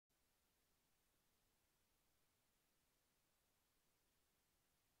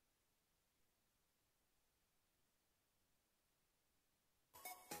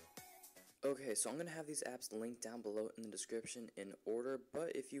Okay, so I'm going to have these apps linked down below in the description in order,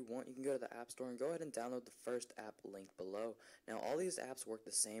 but if you want, you can go to the App Store and go ahead and download the first app linked below. Now, all these apps work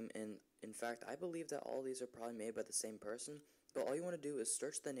the same, and in fact, I believe that all these are probably made by the same person, but all you want to do is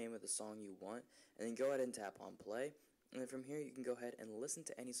search the name of the song you want, and then go ahead and tap on play, and then from here you can go ahead and listen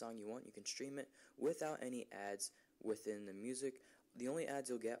to any song you want. You can stream it without any ads within the music. The only ads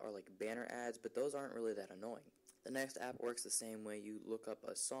you'll get are like banner ads, but those aren't really that annoying. The next app works the same way. You look up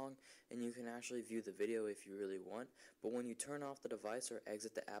a song and you can actually view the video if you really want, but when you turn off the device or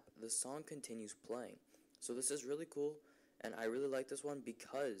exit the app, the song continues playing. So this is really cool, and I really like this one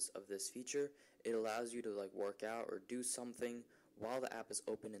because of this feature. It allows you to like work out or do something while the app is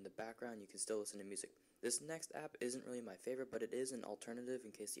open in the background. You can still listen to music. This next app isn't really my favorite, but it is an alternative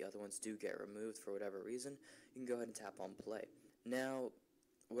in case the other ones do get removed for whatever reason. You can go ahead and tap on play. Now,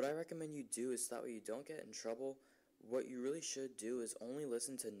 what I recommend you do is so that way you don't get in trouble. What you really should do is only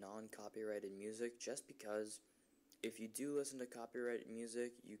listen to non-copyrighted music, just because if you do listen to copyrighted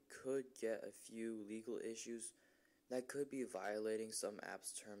music, you could get a few legal issues that could be violating some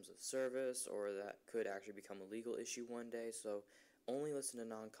apps' terms of service, or that could actually become a legal issue one day. So only listen to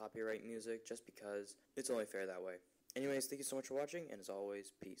non-copyright music, just because it's only fair that way. Anyways, thank you so much for watching, and as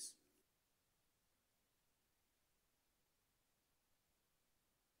always, peace.